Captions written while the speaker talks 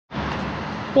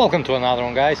Welcome to another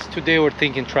one, guys. Today we're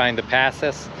thinking trying the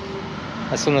passes.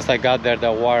 As soon as I got there,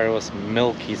 the water was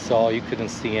milky, so you couldn't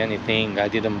see anything. I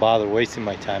didn't bother wasting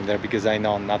my time there because I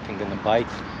know nothing gonna bite,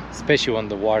 especially when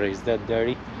the water is that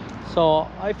dirty. So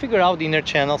I figured out the inner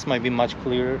channels might be much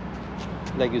clearer.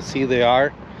 Like you see they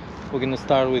are. We're gonna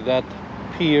start with that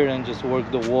pier and just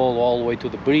work the wall all the way to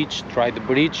the bridge, try the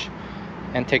bridge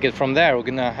and take it from there. We're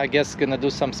gonna, I guess, gonna do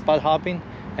some spot hopping,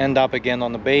 end up again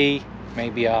on the bay,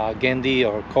 maybe Gendy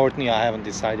or Courtney, I haven't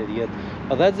decided yet,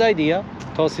 but that's the idea.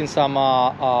 Tossing some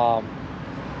mud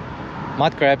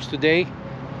crabs today,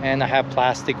 and I have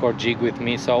plastic or jig with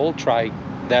me, so we'll try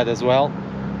that as well.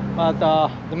 But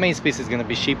the main species is gonna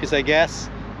be sheepies, I guess,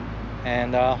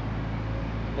 and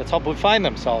let's hope we find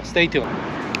them, so stay tuned.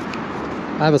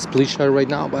 I have a split shot right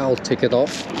now, but I'll take it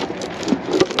off.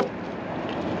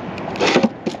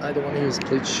 I don't want to use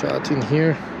split shot in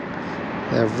here.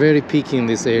 They're very picky in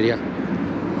this area.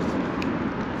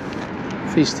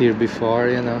 Fished here before,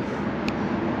 you know.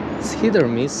 It's hit or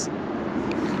miss.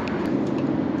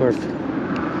 Perfect.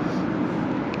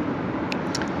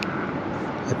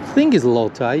 I think it's low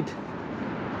tide.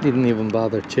 Didn't even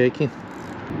bother checking.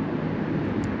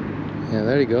 Yeah,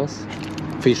 there he goes.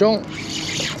 Fish on.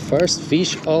 First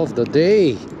fish of the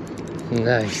day.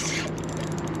 Nice.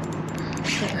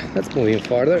 Let's move in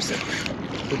farther so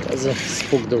it doesn't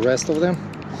spook the rest of them.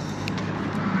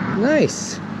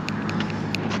 Nice.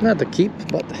 Not a keep,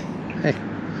 but hey,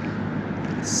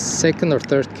 second or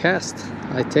third cast.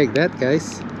 I take that,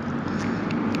 guys.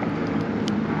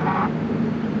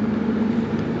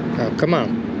 Oh, come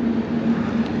on.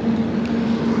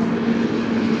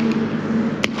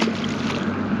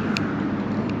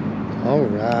 All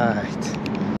right.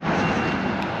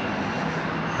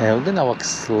 Yeah, we're gonna walk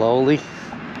slowly.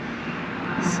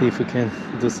 See if we can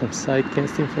do some side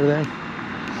casting for them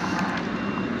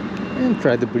and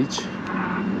try the bridge.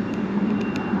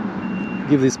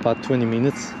 Give this spot 20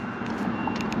 minutes.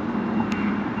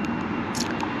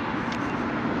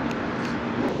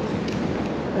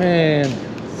 And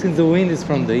since the wind is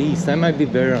from the east, I might be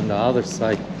better on the other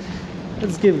side.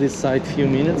 Let's give this side a few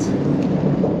minutes.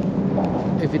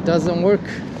 If it doesn't work,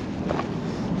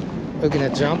 we're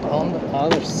gonna jump on the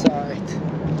other side.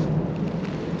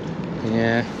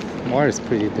 Yeah, water is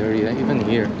pretty dirty, even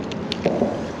here.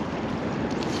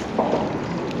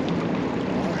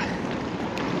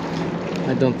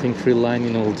 I don't think free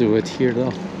lining will do it here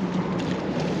though.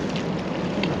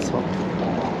 Let's hope.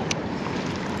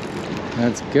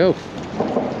 Let's go.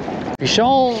 Fish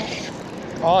on.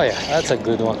 Oh yeah, that's a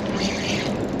good one.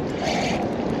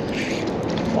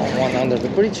 One under the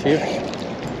bridge here.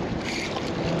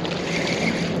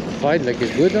 Fight like a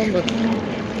good one, but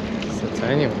it's a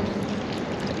tiny one.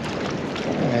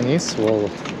 And he's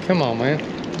swallowed. Come on, man.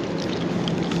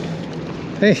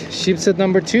 Hey, Sheepshead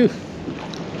number 2.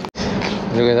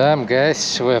 Look at them,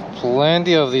 guys. We have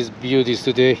plenty of these beauties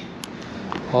today.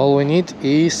 All we need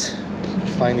is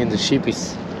finding the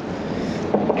sheepies.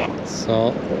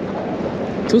 So,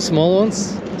 2 small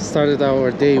ones. Started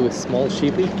our day with small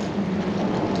sheepy.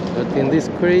 But in this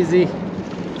crazy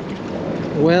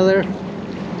weather,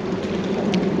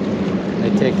 I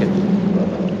take it.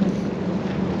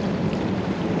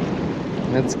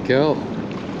 Let's go.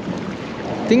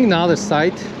 I think the other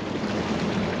side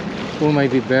we might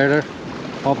be better,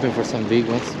 hoping for some big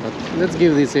ones, but let's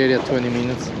give this area 20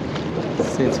 minutes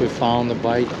since we found a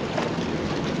bite.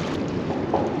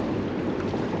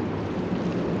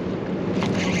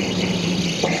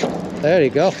 There you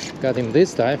go, got him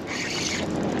this time.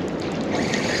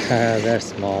 They're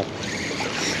small.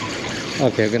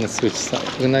 Okay, I'm gonna switch side.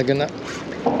 We're not gonna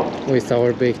waste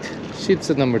our bait.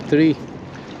 Sheepshead number 3.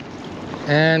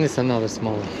 And it's another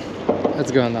small one.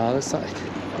 Let's go on the other side.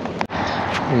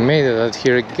 We made it out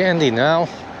here again now.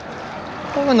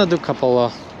 I'm gonna do a couple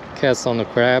of casts on the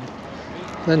crab.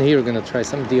 Then here we're gonna try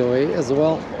some DOA as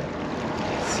well.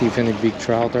 See if any big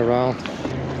trout are around.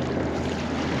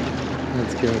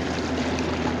 Let's go.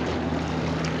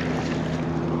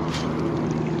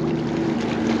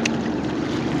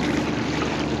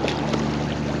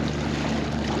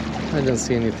 I don't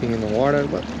see anything in the water,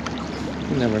 but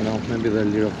you never know, maybe they're a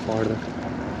little farther.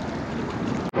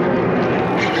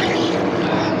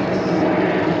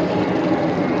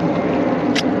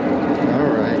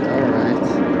 Alright.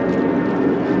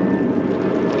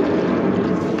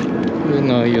 We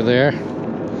know you're there.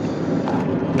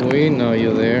 We know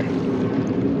you're there.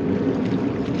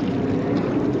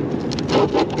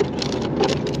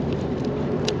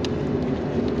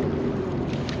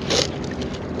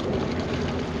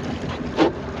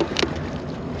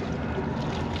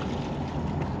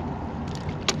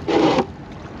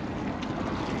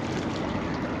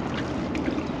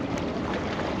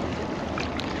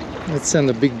 Let's send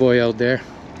the big boy out there.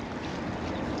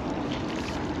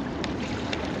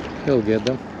 He'll get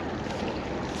them.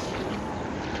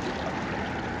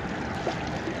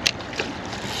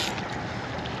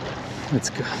 Let's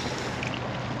go.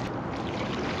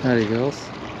 There he goes.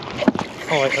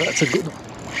 Oh yeah, that's a good one.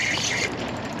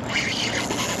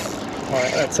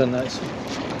 Alright, that's a nice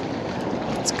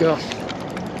one. Let's go.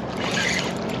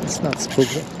 It's not spook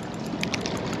them.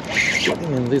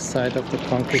 Getting in this side of the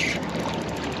concrete.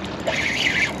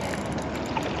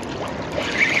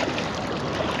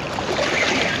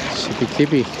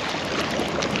 Kippy.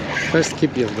 First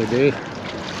kippy of the day.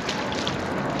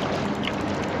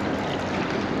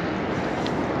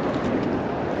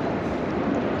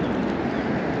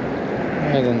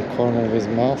 Right in the corner of his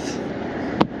mouth.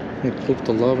 He pooped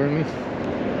all over me.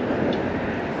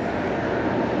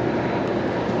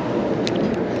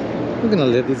 We're gonna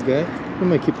let this guy. We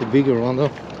might keep a bigger one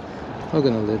though. We're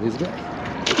gonna let this guy.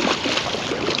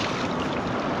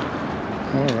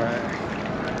 Alright.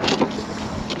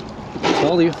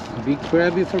 Told you, big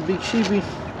crabby for big sheepy.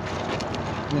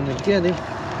 I'm gonna get him.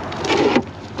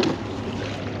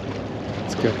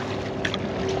 Let's go.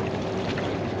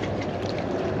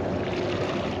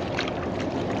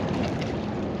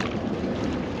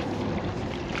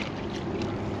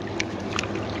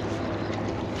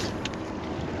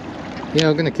 Yeah,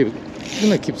 I'm gonna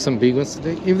keep some big ones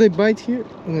today. If they bite here,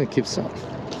 I'm gonna keep some.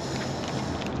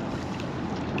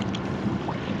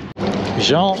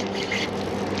 Jean.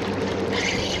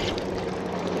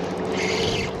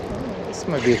 This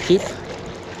might be a keep.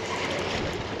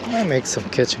 I make some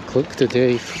catch and cook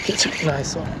today. Catch a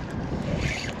nice one.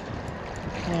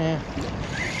 Yeah,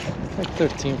 like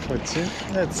 13, 14.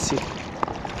 Let's see.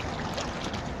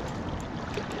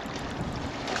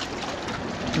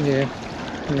 Yeah,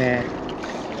 nah.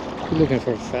 Looking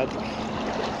for a fat one.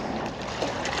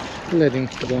 Let him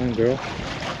go and grow.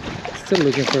 Still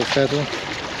looking for a fat one.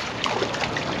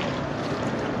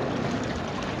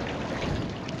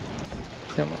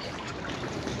 Come on.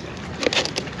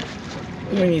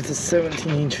 We need a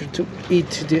 17-incher to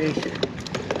eat today.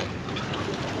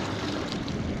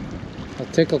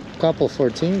 I'll take a couple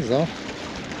 14s though.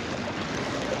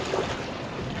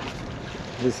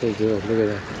 This will do it. Look at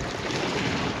that.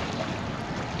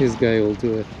 This guy will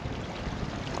do it.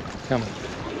 Come on.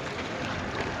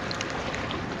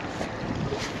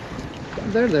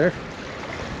 They're there.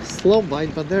 Slow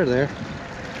bite, but they're there.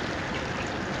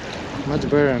 Much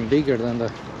better and bigger than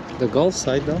the Gulf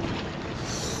side though.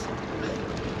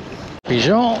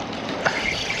 Pigeon.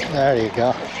 There you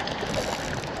go.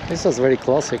 This was very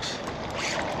close actually.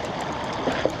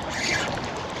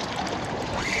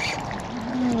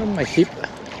 My hip.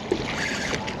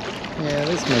 Yeah,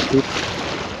 this is my hip.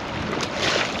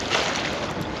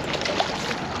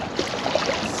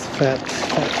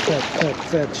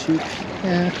 Fat sheep.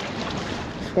 Yeah,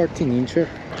 14-incher.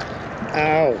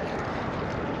 Ow!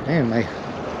 Man,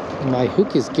 my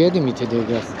hook is getting me today,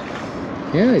 guys.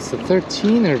 Yeah, it's a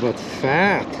 13er, but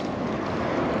fat.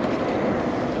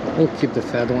 We'll keep the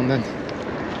fat one then.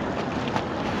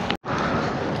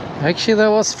 Actually, that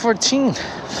was 14.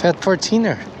 Fat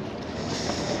 14er.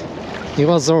 He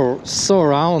was so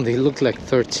round, he looked like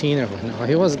 13er. No,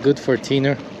 he was good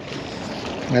 14er.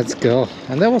 Let's go.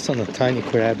 And that was on a tiny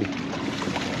crabby.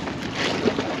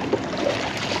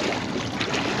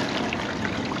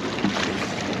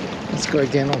 Let's go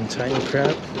again on tiny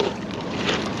crab.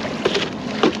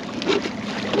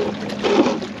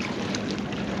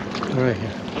 Right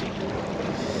here.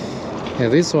 Yeah,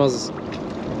 this was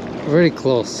very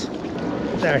close.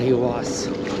 There he was.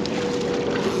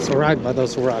 So right by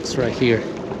those rocks right here.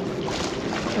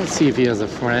 Let's see if he has a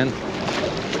friend.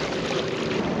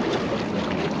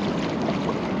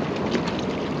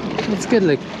 Let's get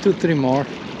like 2-3 more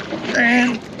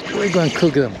and we're going to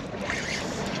cook them.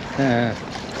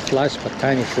 Flash, but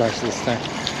tiny flash this time.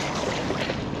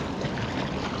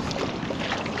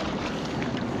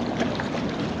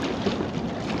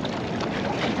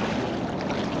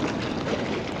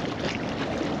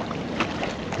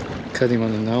 Cut him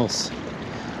on the nose.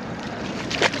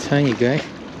 Tiny guy.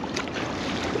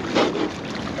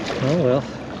 Oh well.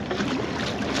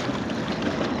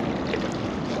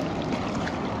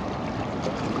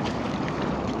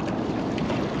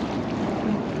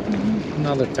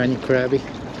 Another tiny crabby.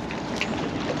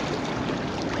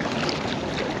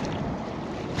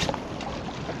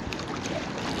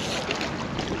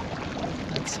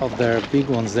 Let's hope there are big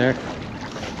ones there.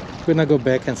 We're gonna go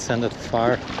back and send it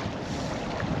far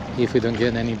if we don't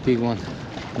get any big one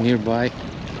nearby.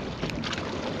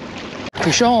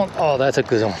 Pichon! Oh, that's a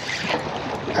good one.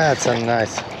 That's a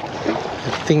nice.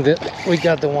 I think that we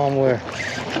got the one where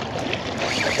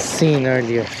seen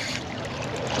earlier.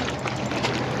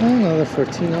 Another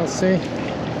 14, I'll say.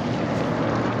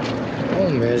 I'll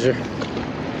measure.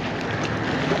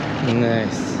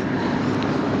 Nice.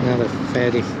 Another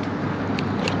fatty.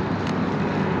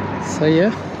 So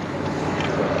yeah,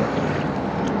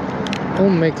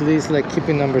 I'll make this like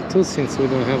keeping number 2 since we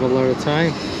don't have a lot of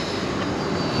time.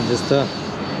 And just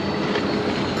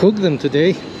cook them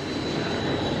today.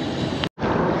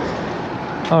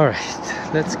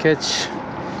 Alright, let's catch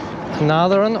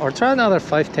another one or try another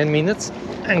 5-10 minutes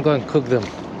and go and cook them.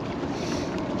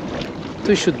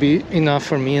 2 should be enough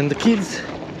for me and the kids.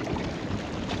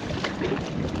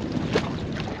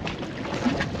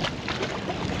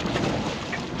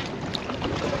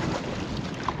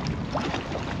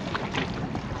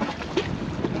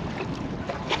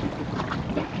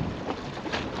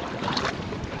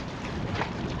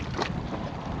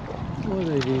 What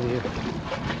I did here?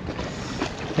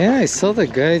 Yeah, I saw the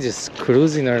guy just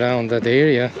cruising around that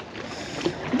area.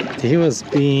 He was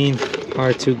being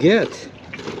hard to get.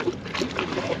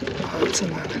 That's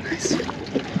another nice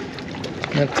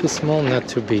one. Not too small, not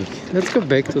too big. Let's go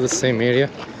back to the same area.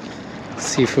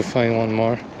 See if we find one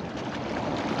more.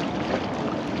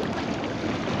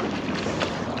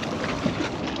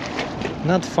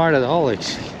 Not far at all,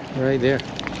 actually. Right there.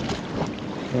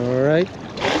 Right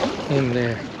in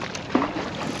there.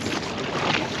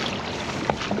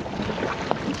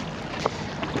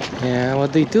 Yeah,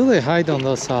 what they do, they hide on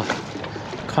those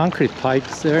concrete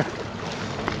pipes there.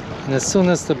 And as soon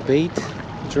as the bait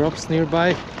drops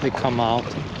nearby, they come out.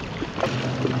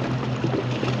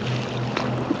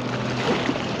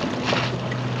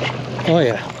 Oh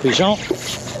yeah, pigeon.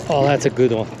 Oh, that's a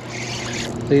good one.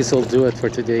 This will do it for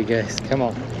today, guys. Come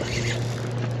on.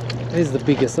 This is the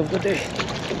biggest of the day.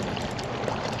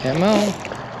 Come on.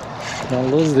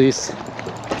 Don't lose this.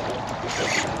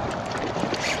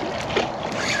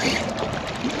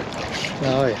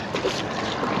 Oh yeah.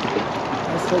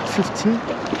 That's like 15.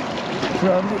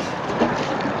 Probably.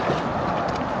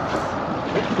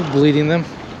 We're bleeding them.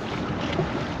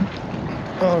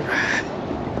 Alright.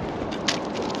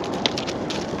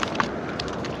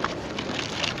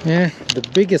 Yeah, the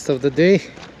biggest of the day.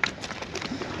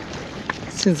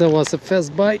 Since that was a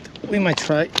fast bite, we might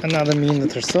try another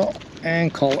minute or so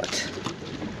and call it.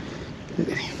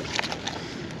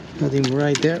 Got him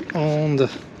right there on the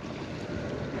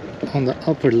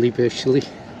upper lip, actually.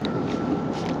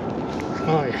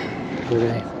 Oh yeah, good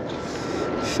aim.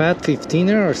 Fat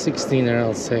 15er or 16er,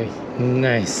 I'll say.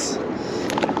 Nice.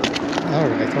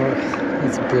 Alright,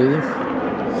 it's bleeding.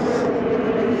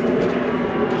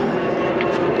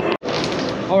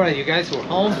 Alright, you guys, we're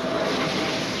home.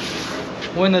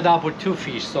 We ended up with 2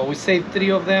 fish, so we saved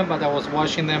 3 of them, but I was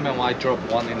washing them and I dropped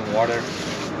 1 in the water.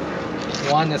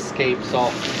 1 escaped,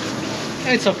 so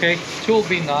it's okay. 2 will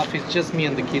be enough. It's just me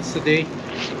and the kids today.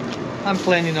 I'm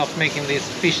planning of making this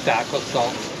fish tacos,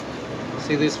 so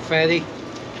see this fatty?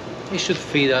 It should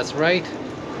feed us, right?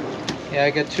 Yeah,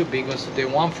 I got 2 big ones today,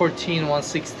 114,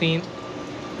 116,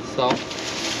 so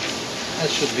that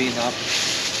should be enough.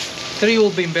 3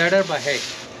 will be better, but hey,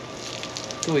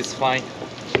 2 is fine.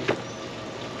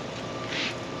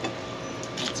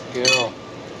 Let's go.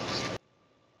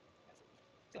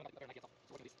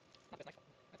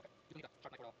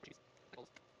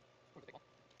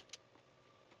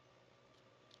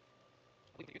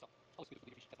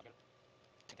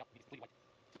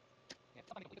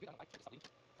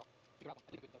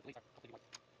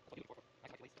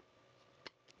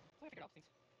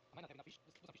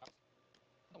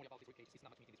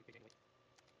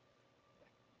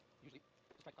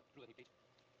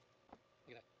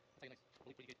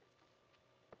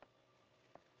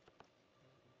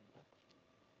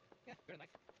 Yeah, very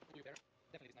nice. Will be better.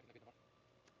 Definitely this knife is not good anymore.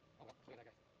 Oh well, look at that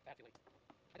guy. Fatty late.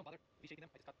 I don't bother reshaking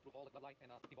them. I just cut through all the bloodline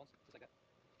and the bones, just like that.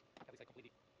 Have this like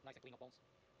completely nice and clean of bones.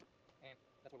 And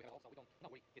that's what we have also. We don't not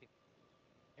worry getting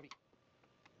every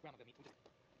gram of the meat. We just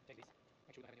take this.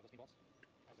 Make sure we don't have any of those meat bones.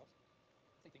 As well.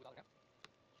 Same thing with the other half.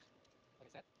 Like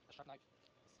I said, a sharp knife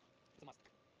is a must.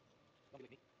 Don't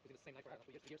be like me. Using the same knife for I don't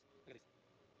know, 3 years. Look at this.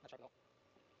 Not sharp at all.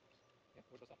 Yeah,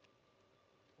 where's those stuff?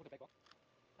 Where's the back walk?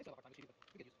 I still have a hard time with cheating, but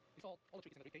we get used. It's all the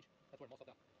trick is in the rib cage. That's where most of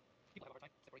the people have a hard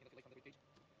time separating the fillet from the rib cage.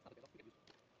 It's not the best, we get used.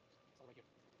 It's all right here.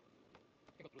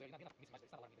 You can go through there, you're not missing much,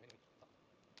 it's not alarming there anyway. So.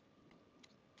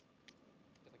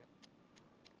 Just like that.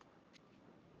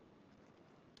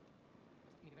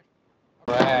 Meat in there.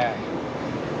 Right.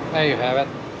 There you have it.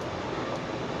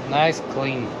 Nice,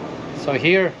 clean. So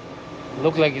here,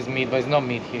 look like it's meat, but it's not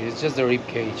meat here. It's just the rib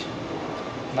cage.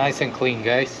 Nice and clean,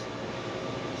 guys.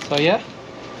 So yeah.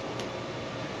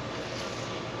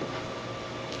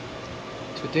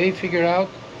 Today figure out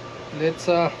let's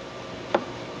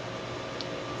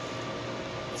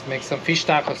make some fish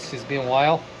tacos. It's been a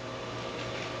while.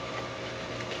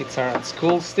 Kids are at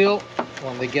school still.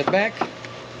 When they get back,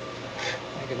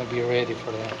 I'm gonna be ready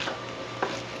for that.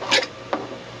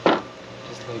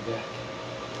 Just like that.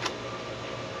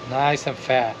 Nice and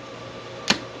fat.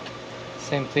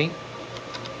 Same thing.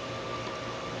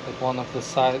 Like one of the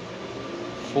side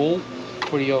full,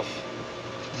 free of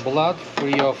blood,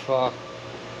 free of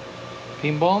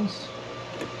pin bones.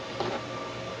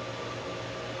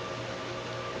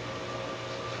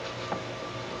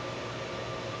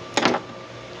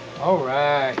 All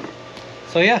right,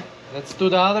 so yeah, let's do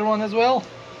the other one as well,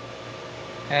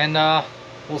 and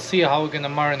we'll see how we're gonna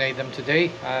marinate them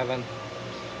today. I haven't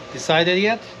decided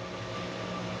yet.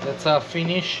 Let's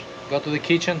finish, go to the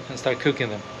kitchen and start cooking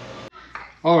them.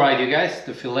 All right, you guys,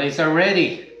 the fillets are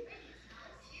ready.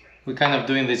 We're kind of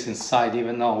doing this inside,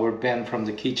 even though we're banned from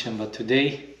the kitchen, but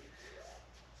today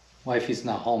wife is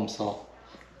not home, so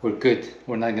we're good.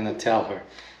 We're not gonna tell her.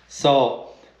 So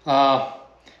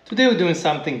today we're doing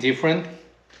something different.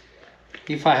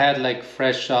 If I had like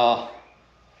fresh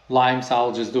limes,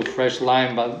 I'll just do fresh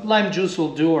lime, but lime juice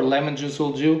will do, or lemon juice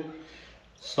will do.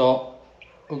 So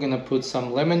we're gonna put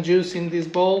some lemon juice in this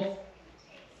bowl.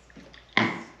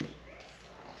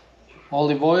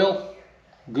 Olive oil,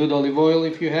 good olive oil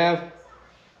if you have.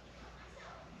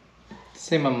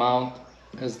 Same amount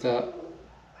as the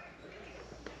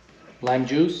lime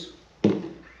juice.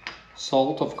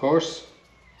 Salt, of course.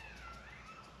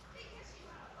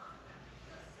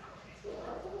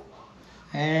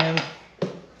 And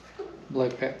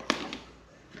black pepper.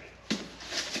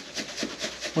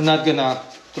 We're not gonna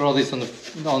throw this on the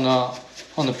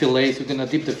fillets. We're gonna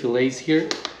dip the fillets here.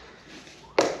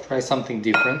 Try something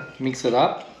different. Mix it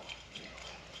up.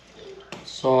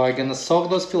 So I'm gonna soak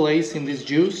those fillets in this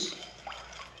juice,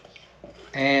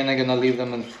 and I'm gonna leave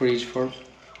them in the fridge for an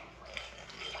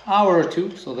hour or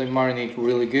two so they marinate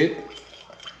really good.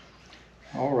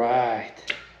 All right.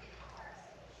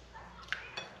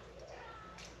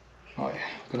 Oh yeah,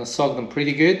 I'm gonna soak them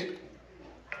pretty good.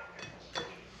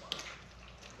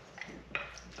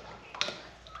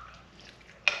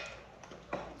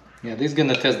 Yeah, this is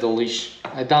gonna taste delicious.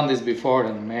 I've done this before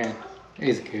and man,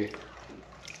 it's good.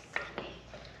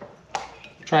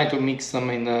 Trying to mix them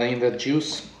in the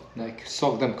juice, like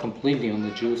soak them completely on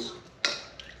the juice.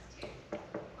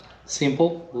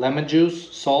 Simple, lemon juice,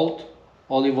 salt,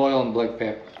 olive oil and black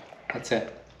pepper. That's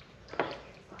it.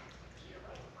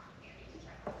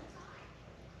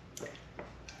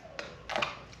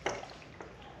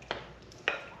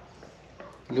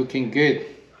 Looking good.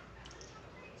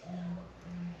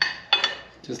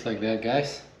 Just like that,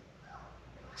 guys.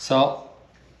 So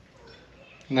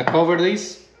I'm gonna cover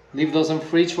these, leave those in the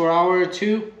fridge for an hour or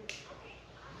two,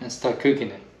 and start cooking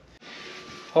it.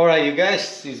 All right, you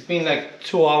guys, it's been like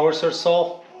 2 hours or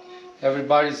so.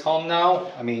 Everybody's home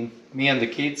now. I mean, me and the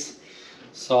kids.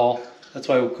 So that's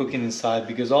why we're cooking inside,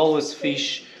 because always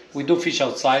fish, we do fish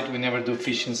outside, we never do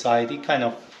fish inside. It kind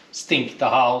of stinks the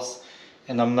house,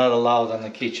 and I'm not allowed in the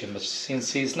kitchen. But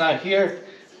since he's not here,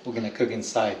 we're gonna cook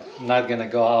inside. I'm not gonna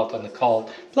go out on the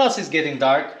cold. Plus it's getting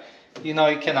dark. You know,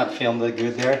 you cannot film that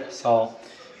good there. So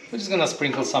we're just gonna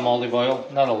sprinkle some olive oil.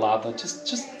 Not a lot, but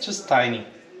just tiny.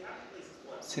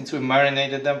 Since we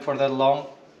marinated them for that long,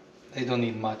 they don't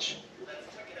need much.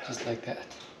 Just like that.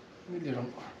 A little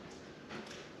more.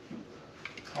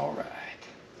 All right.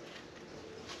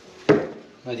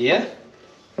 But yeah.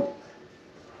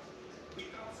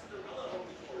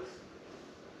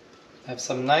 Have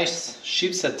some nice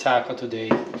sheepshead taco today.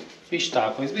 Fish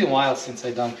taco. It's been a while since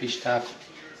I done fish taco.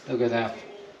 Look at that.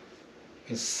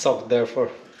 It's soaked there for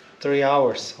 3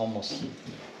 hours almost.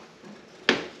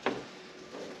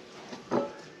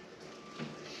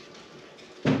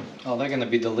 Oh, they're gonna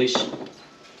be delicious.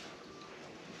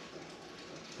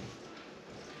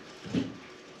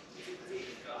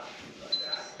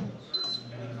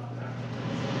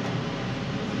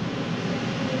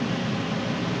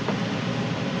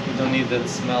 You don't need that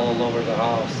smell all over the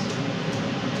house.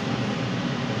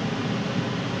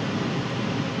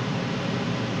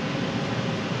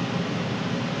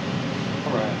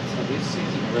 Alright, so this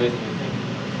is ready, I think.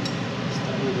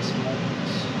 Start with the small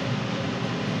ones.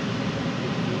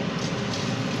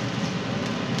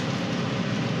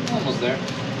 Almost there.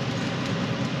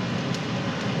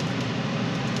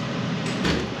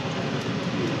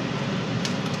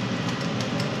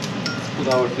 Let's put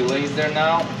our fillets there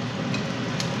now.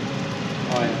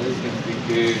 Oh yeah, this is gonna be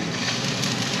good.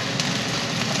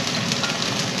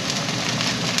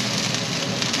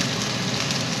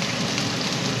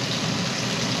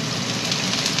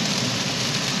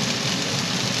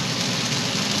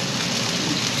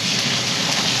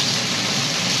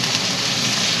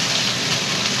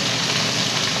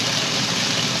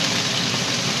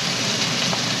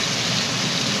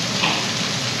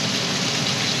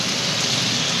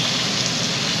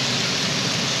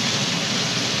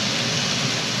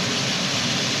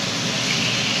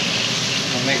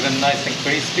 nice and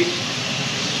crispy.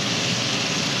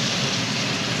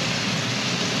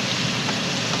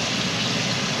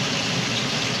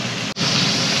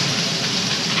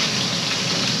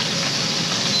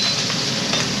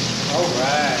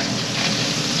 Alright.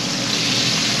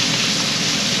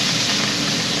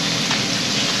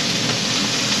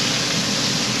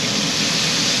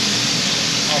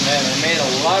 Oh man, I made a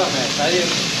lot of mess. I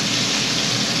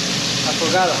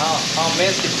forgot how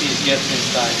messy fish gets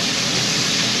inside.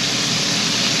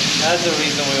 That's the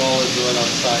reason we always do it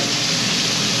outside.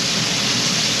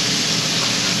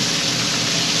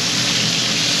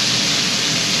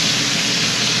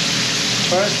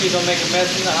 First, you don't make a mess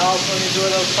in the house when you do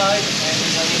it outside, and you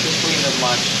don't need to clean it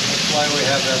much. That's why we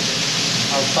have that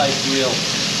outside grill.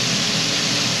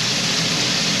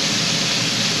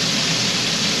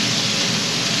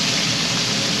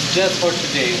 Just for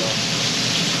today though.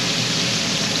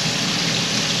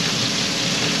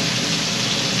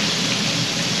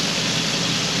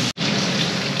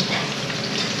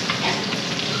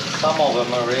 Some of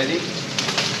them are ready.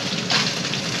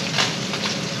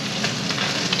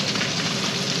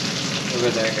 Look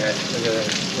at that, guys. Look at that.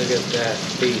 Look at that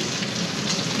piece.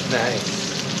 Nice.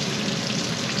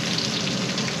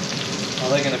 Oh,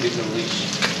 they're gonna be delicious.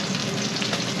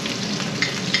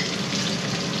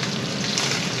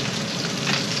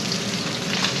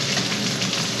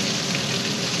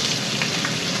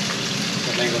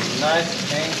 They make them nice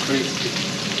and crispy.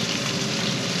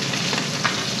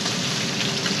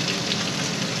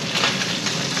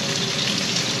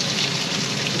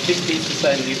 The big pieces, I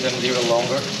leave them a little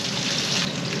longer.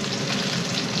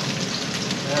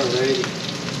 They're ready.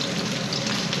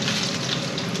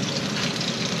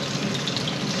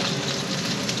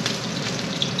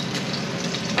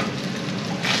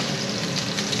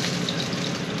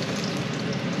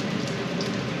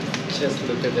 Just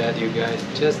look at that, you guys.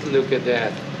 Just look at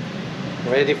that.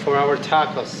 Ready for our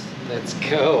tacos. Let's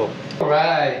go. All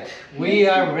right, we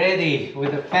are ready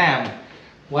with the fam.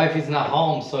 Wife is not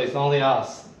home, so it's only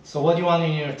us. So what do you want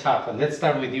in your taco? Let's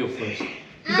start with you first.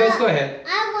 You guys go ahead.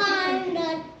 I want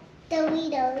the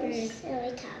Doritos in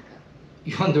my taco.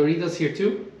 You want Doritos here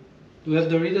too? Do we have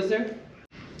Doritos there?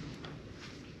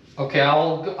 Okay,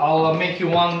 I'll make you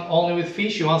one only with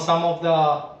fish. You want some of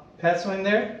the pesto in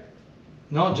there?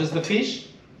 No, just the fish?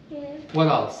 Yeah. What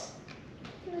else?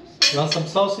 You want some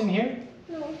sauce in here?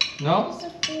 No. No? Just a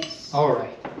fish.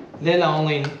 Alright. Lela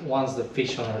only wants the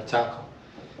fish on her taco.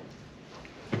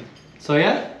 So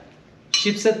yeah,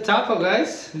 Sheepshead taco,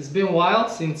 guys. It's been a while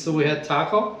since we had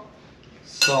taco.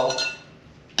 So,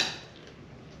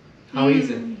 how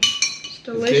is it? It's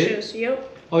delicious, yep.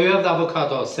 Oh, you have the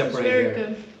avocado separate It's very here.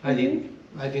 good. I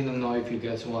didn't know if you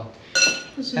guys want.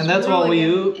 This And is that's what really we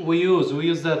good. use. We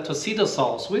use the tocino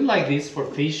sauce. We like this for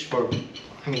fish, for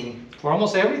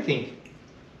almost everything.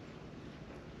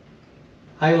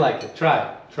 How you like it? Try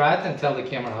it. Try it and tell the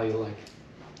camera how you like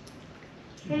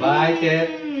it. Bite it.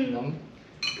 No.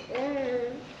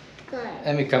 Good.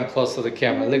 Let me come close to the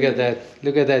camera. Look at that.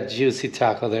 Look at that juicy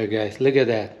taco there, guys. Look at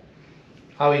that.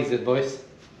 How is it, boys?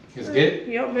 It's good?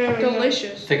 Yep, very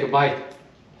delicious. Take a bite.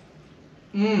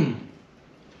 Mmm.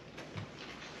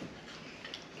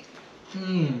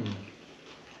 Mmm.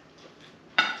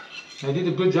 I did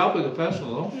a good job with the pesto,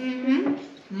 though. Mm-hmm.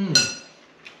 Mmm.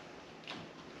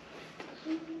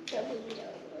 Doritos.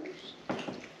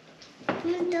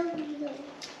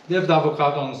 They have the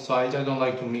avocado on the side. I don't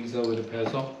like to mix that with the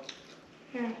pesto.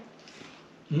 Yeah.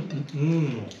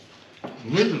 Mmm.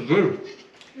 This is good.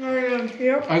 Very good,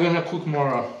 yep. I'm gonna cook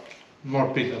more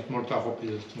pizzas, more taco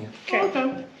pizzas too.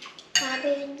 Okay.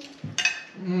 Cabbage.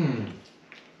 Mmm.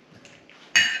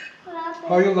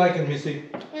 How you like it, Missy?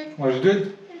 Was it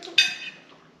good?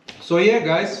 So yeah,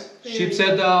 guys,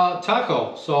 Sheepshead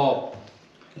taco. So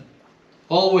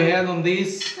all we had on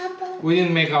this, we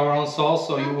didn't make our own sauce,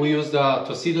 so we used the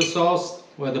tocino sauce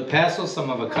with the pesto, some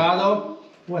avocado.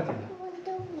 What?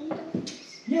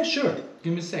 Yeah, sure.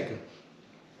 Give me a second.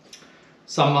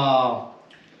 Some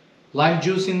lime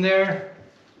juice in there,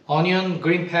 onion,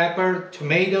 green pepper,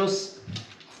 tomatoes,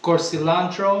 of course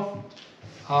cilantro.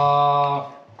 I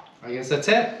guess that's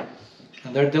it.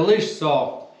 And they're delicious.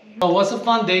 So it was a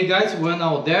fun day, guys. We went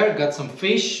out there, got some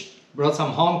fish, brought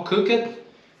some home, cooked it.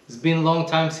 It's been a long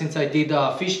time since I did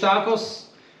fish tacos.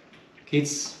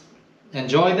 Kids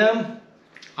enjoy them.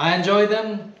 I enjoy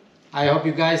them. I hope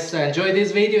you guys enjoyed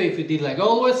this video. If you did, like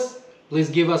always, please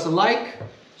give us a like,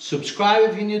 subscribe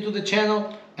if you're new to the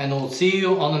channel, and we'll see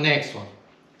you on the next one.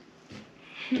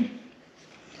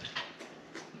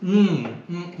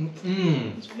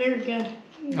 It's very good.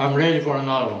 I'm ready for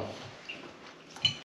another one.